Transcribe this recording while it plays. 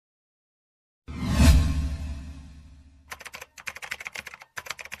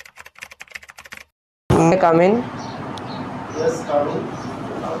May I come in? Yes, coming.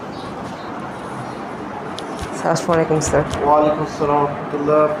 Assalamualaikum, sir. Walaikum salam wa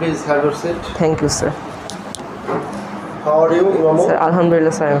rahmatullah. Please have your seat. Thank you, sir. How are you, Imamul? Sir,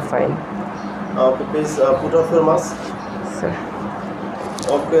 Alhamdulillah, sir, I'm fine. Okay, please put off your mask. Sir.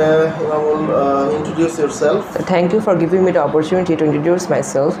 Okay, Imamul, introduce yourself. Thank you for giving me the opportunity to introduce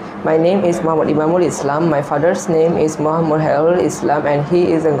myself. My name is Imamul Islam. My father's name is Imamul Islam and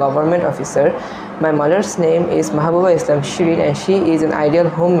he is a government officer. My mother's name is Mahbuba Islam Shirin and she is an ideal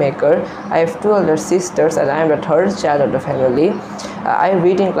homemaker. I have two elder sisters and I am the third child of the family. I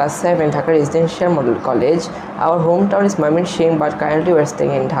read in class 7 Dhaka Residential Model College. Our hometown is Mymensingh but currently we are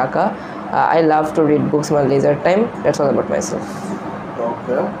staying in Dhaka. I love to read books in my leisure time. That's all about myself.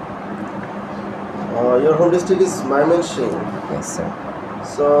 Okay. Your home district is Mymensingh. Yes, sir.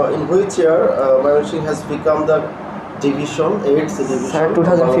 So, in which year Mymensingh has become the division, 8th division? Sir,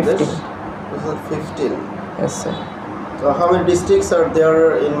 2015. 2015. Yes, sir. How many districts are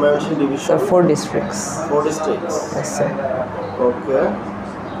there in Mymensingh division? Sir, 4 districts. 4 districts. Yes, sir. Okay.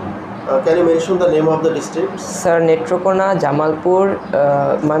 Can you mention the name of the districts? Sir, Netrokona, Jamalpur,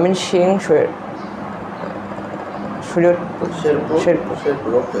 Mymensingh, Sherpur. Okay.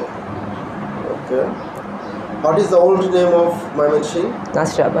 Okay. What is the old name of Mymensingh?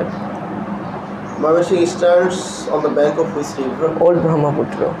 Nasirabad. Mymensingh stands on the bank of which river? Old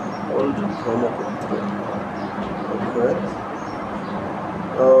Brahmaputra. Old Brahmaputra.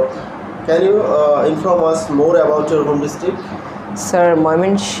 Okay. Can you inform us more about your home district? Sir,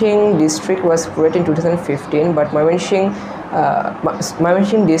 Mymensingh district was created in 2015, but Mymensingh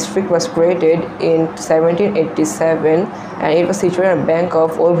district was created in 1787 and it was situated on the bank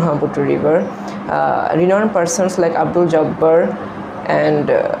of Old Brahmaputra river. Renowned persons like Abdul Jabbar and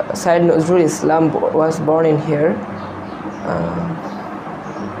Syed Nazrul Islam was born in here.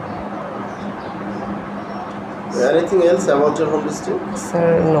 Anything else about your home district?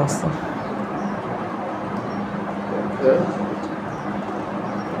 Sir, no, sir. Okay.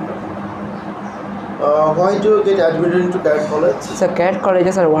 Why do you get admitted into Cadet College? So Cadet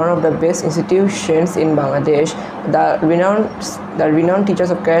colleges are one of the best institutions in Bangladesh. The renowned teachers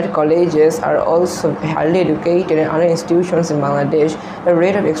of Cadet colleges are also highly educated in other institutions in Bangladesh. The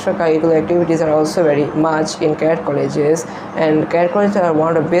rate of extracurricular activities are also very much in Cadet colleges, and Cadet colleges are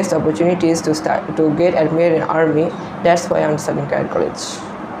one of the best opportunities to get admitted in army. That's why I'm studying Cadet college.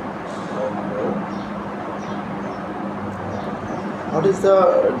 What is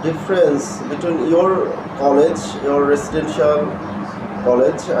the difference between your college, your residential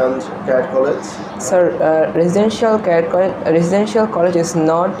college and Cadet college? Sir, residential college is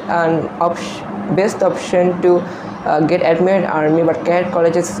not an best option to get admitted in army, but Cadet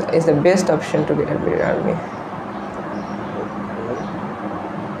college is the best option to get admitted in army.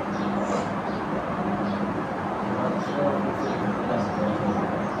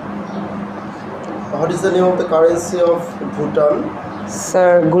 What is the name of the currency of Bhutan?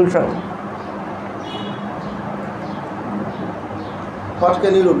 Sir, Gultrang. What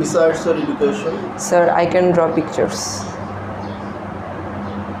can you do besides your education? Sir, I can draw pictures.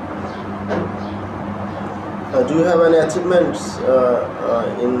 Do you have any achievements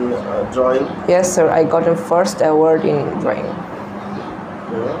in drawing? Yes, sir, I got a first award in drawing.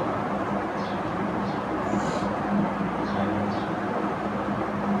 Yeah.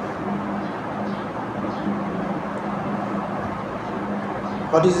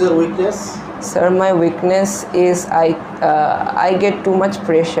 What is your weakness? Sir, my weakness is I get too much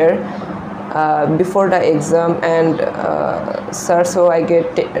pressure before the exam, and sir, so I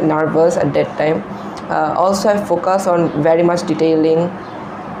get nervous at that time. Also, I focus on very much detailing,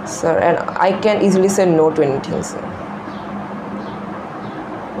 sir, and I can easily say no to anything, sir.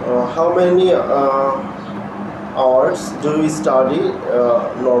 How many hours do you study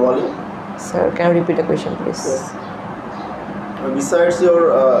normally? Sir, can you repeat the question, please? Yes. Besides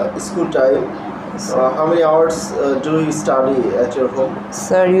your school time, how many hours do you study at your home?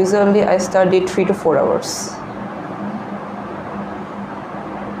 Sir, usually I study 3 to 4 hours.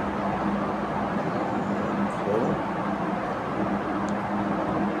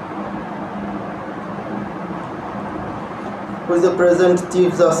 Who is the present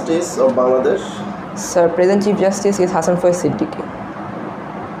Chief Justice of Bangladesh? Sir, present Chief Justice is Hasan Siddiqui.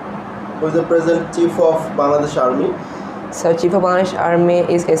 Who is the present Chief of Bangladesh Army? Sir, Chief of Bangladesh Army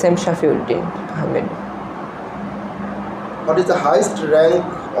is SM Shafiuddin Ahmed. What is the highest rank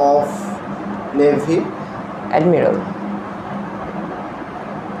of Navy? Admiral.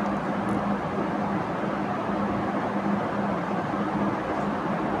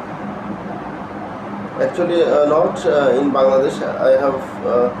 Actually, not in Bangladesh. I have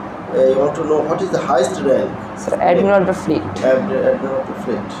You want to know what is the highest rank? Sir, Admiral of the Fleet. Admiral of the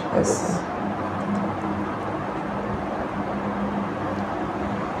Fleet. Yes.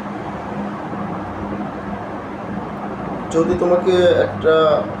 যদি তোমাকে একটা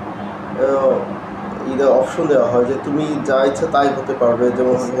option দেওয়া হয় যে তুমি যা ইচ্ছা তাই হতে পারবে,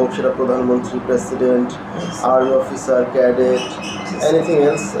 যেমন হোক সেটা প্রধানমন্ত্রী, president, army officer, cadet, anything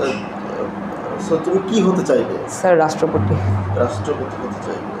else, so তুমি কি হতে চাইবে? স্যার, রাষ্ট্রপতি। রাষ্ট্রপতি হতে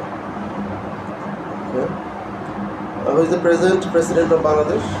চাইবে। Who is the present president of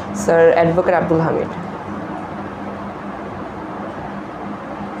Bangladesh? Sir, Advocate Abdul Hamid.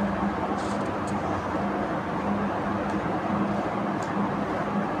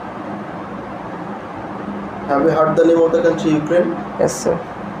 Have you heard the name of the country Ukraine? Yes, sir.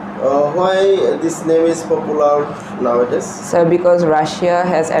 Why this name is popular nowadays? Sir, because Russia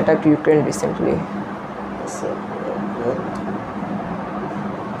has attacked Ukraine recently. Yes, sir. Okay.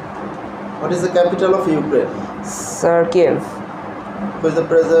 What is the capital of Ukraine? Sir, Kiev. Who is the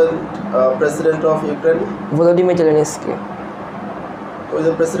president of Ukraine? Volodymyr Zelensky. Who is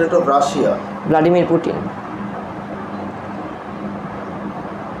the president of Russia? Vladimir Putin.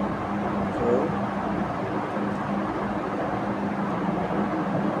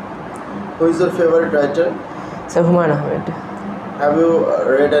 Who is your favorite writer? Sir, Humayun Ahmed. Have you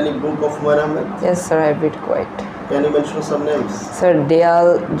read any book of Humayun Ahmed? Yes, sir, I read quite. Can you mention some names? Sir, Deal,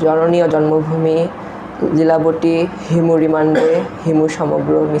 Janoni or Janmabhumi, Lilaboti, Himu Rimande, Himu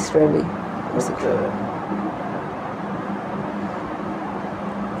Samagro, Misrali. Okay.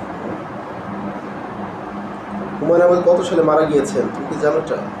 Humayun Ahmed কত সালে মারা গিয়েছেন তুমি কি জানো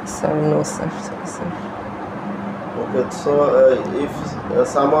এটা? Sir, no, sir. Sorry, sir. Okay, so if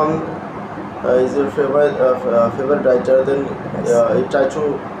someone is your favorite writer, then you try to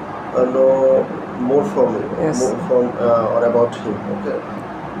know more from him, Yes. more from or about him. Okay.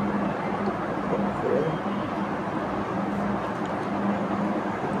 Okay.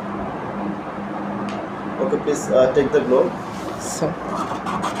 Okay, please take the globe. Sir.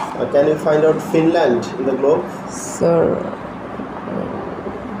 Can you find out Finland in the globe? Sir.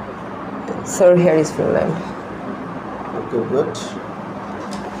 Sir, here is Finland. Okay, good.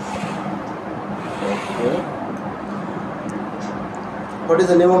 Okay. What is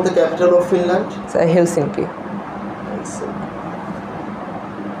the name of the capital of Finland? Sir, Helsinki.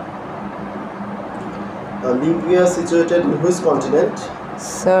 Libya situated in which continent?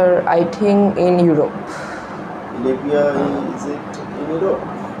 Sir, I think in Europe. Libya, is it in Europe?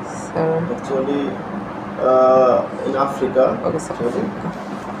 Sir. Actually, in Africa. Okay, sir. Actually.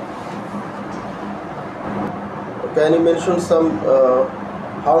 Can you mention some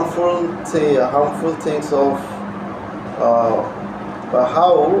harmful things of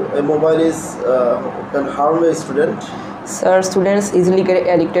how a mobile can harm a student? Sir, students easily get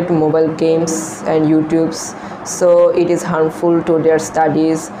addicted to mobile games and YouTubes, so it is harmful to their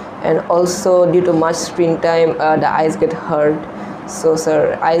studies, and also due to much screen time, the eyes get hurt. So, sir,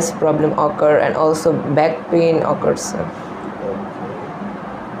 eyes problem occur, and also back pain occurs, sir.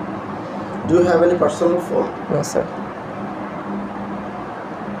 Do you have any personal phone? No, sir.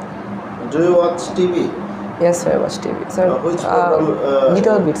 Do you watch TV? Yes, sir, I watch TV. Sir, Which program?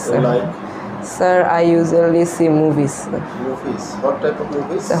 little bit, sir. Like Sir, I usually see movies, sir. movies. What type of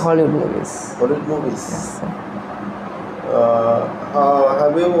movies? Sir, Hollywood movies. Hollywood movies. Yes, sir.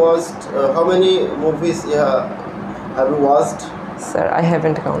 Have you watched? How many movies have you watched? Sir, I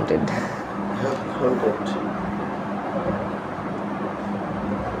haven't counted. Have counted.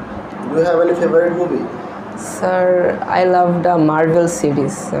 Do you have any favorite movie? Sir, I love the Marvel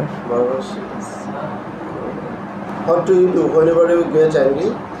series, sir. Marvel series. What do you do whenever you get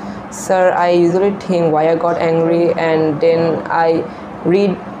angry? Sir, I usually think why I got angry, and then I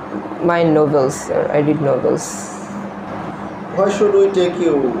read my novels, sir. I read novels. Why should we take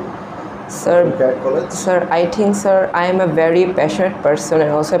you Sir, to Cadet College? Sir, I think, sir, I am a very passionate person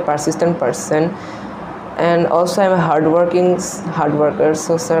and also a persistent person, and also I'm a hard worker.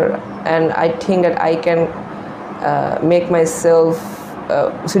 So, sir, and I think that I can make myself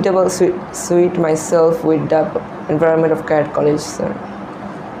suit myself with the environment of Cadet College, sir.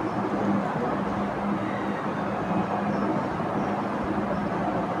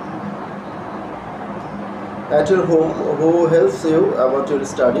 At your home, who helps you about your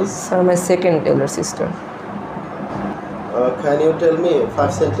studies? Sir, my second elder sister. Can you tell me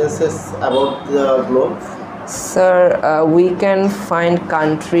 5 sentences about the globe? Sir, we can find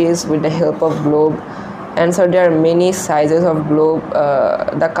countries with the help of globe, and sir, there are many sizes of globe.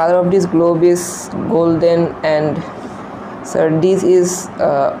 The color of this globe is golden, and sir, this is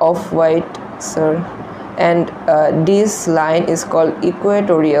off-white, sir, and this line is called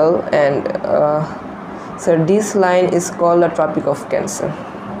equatorial, and so this line is called the Tropic of Cancer.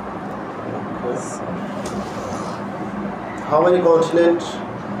 How many continents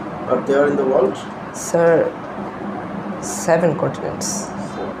are there in the world? Sir, 7 continents.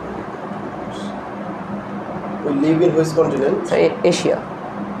 We live in which continent? Sir, Asia.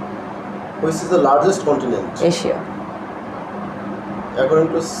 Which is the largest continent? Asia. According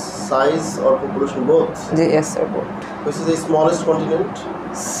to size or population, both? Yes, sir, both. Which is the smallest continent?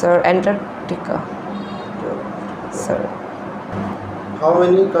 Sir, Antarctica. Sir. How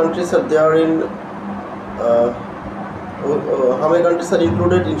many countries are there in? How many countries are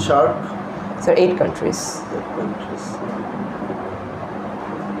included in SHARC? Sir, 8 countries. 8 countries.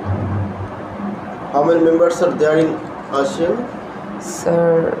 How many members are there in ASEAN? Sir,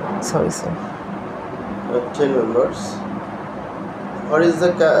 sorry, sir. 10 members. What is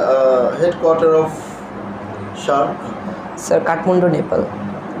the headquarter of SHARC? Sir, Kathmandu, Nepal.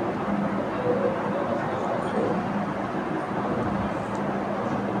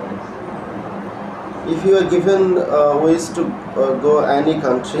 If you are given ways to go any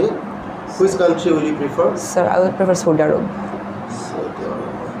country, which country will you prefer? Sir, I would prefer Saudi Arabia. Saudi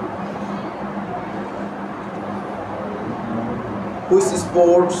Arabia. Which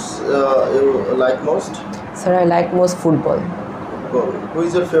sports you like most? Sir, I like most football. Football. Who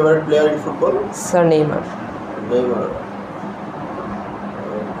is your favorite player in football? Sir, Neymar. Neymar.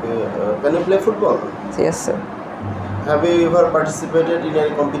 Okay. Can you play football? Yes, sir. Have you ever participated in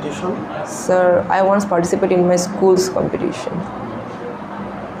any competition? Sir, I once participated in my school's competition.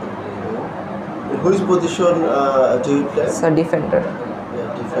 In which position do you play? Sir, defender. Yeah,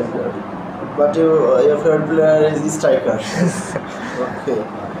 defender. But your favorite player is the striker. Okay.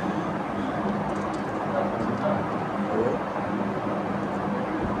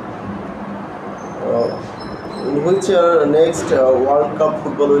 In which next World Cup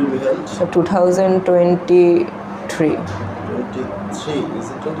football will be held? Sir, 2023. 23. Is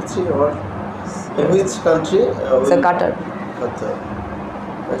it 23 or? In which country? Sir, Qatar. Qatar.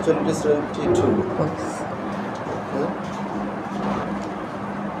 Actually, it is 22. Yes. Okay.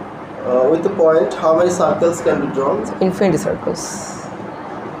 With the point, how many circles can be drawn? Infinity circles.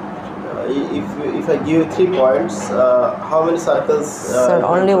 If I give you 3 points, how many circles? Sir,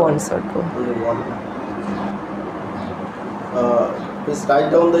 only one circle. Only one. Please write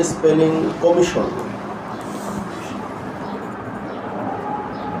down the spelling commission.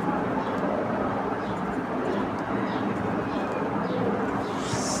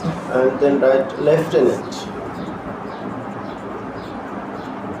 And then write lieutenant.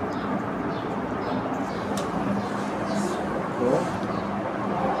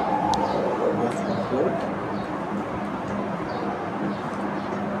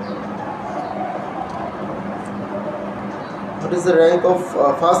 What is the rank of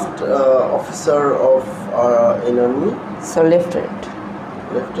first officer of an army? Sir, lieutenant.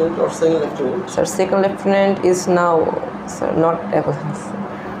 Lieutenant or second lieutenant? Sir, second lieutenant is now, sir, not able.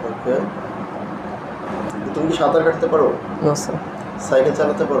 Okay. তুমি কি সাঁতার কাটতে পারো? No, sir. Cycle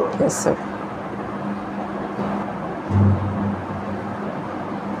চালাতে পারো? Yes, sir.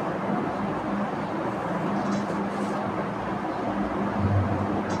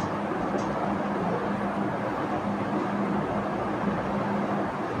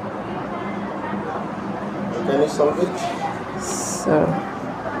 Can you solve it? Sir.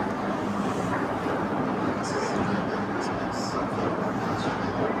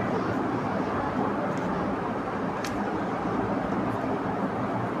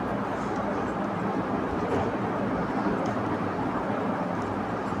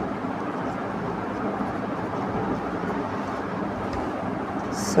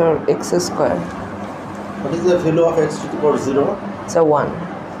 Sir, x square. What is the value of x to the power 0? Sir, 1.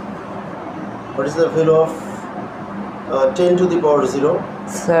 What is the value of 10 to the power 0?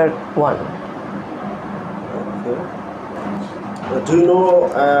 Sir, 1. Okay. Do you know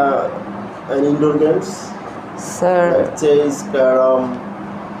any indoor games? Sir, Like chess, carom,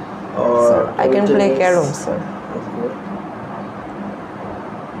 or sir, I can play tennis? carom, sir. Okay.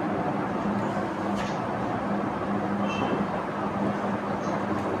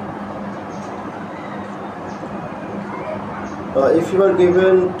 If you are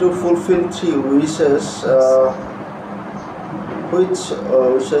given to fulfill 3 wishes, which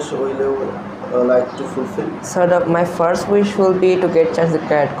wishes will you like to fulfill? Sir, my first wish will be to get chance to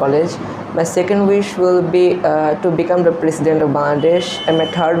Cadet College. My second wish will be to become the president of Bangladesh, and my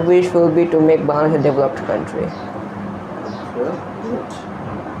third wish will be to make Bangladesh a developed country. Yeah, good.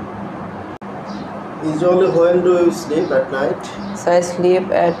 Usually when do you sleep at night? So I sleep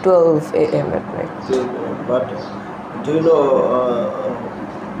at 12 a.m. at night. 12 a.m. But do you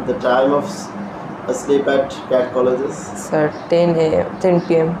know the time of sleep at CAT colleges? Sir, 10 a.m. 10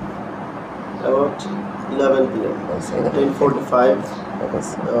 p.m. About 11 p.m. Yes, 11 10:45.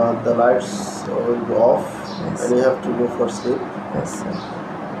 Yes, sir. The lights will go off, Yes. and you have to go for sleep. Yes, sir.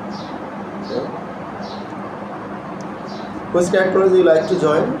 Okay. Which CAT college you like to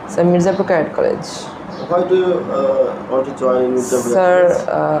join? Sir, Mirzapur Cadet College. Why do you want to join Mirzapur?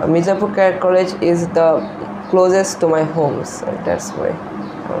 Sir, Mirzapur Cadet College is the closest to my home, sir. That's why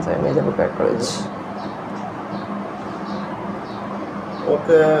I was at Mirzapur Cadet College.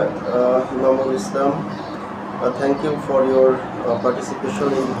 Okay, Imamul Islam, thank you for your participation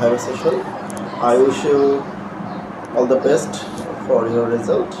in the Viva session. I wish you all the best for your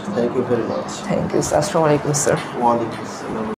result. Thank you very much. Thank you, sir. Assalamu alaikum, sir. Wa alaikum assalam.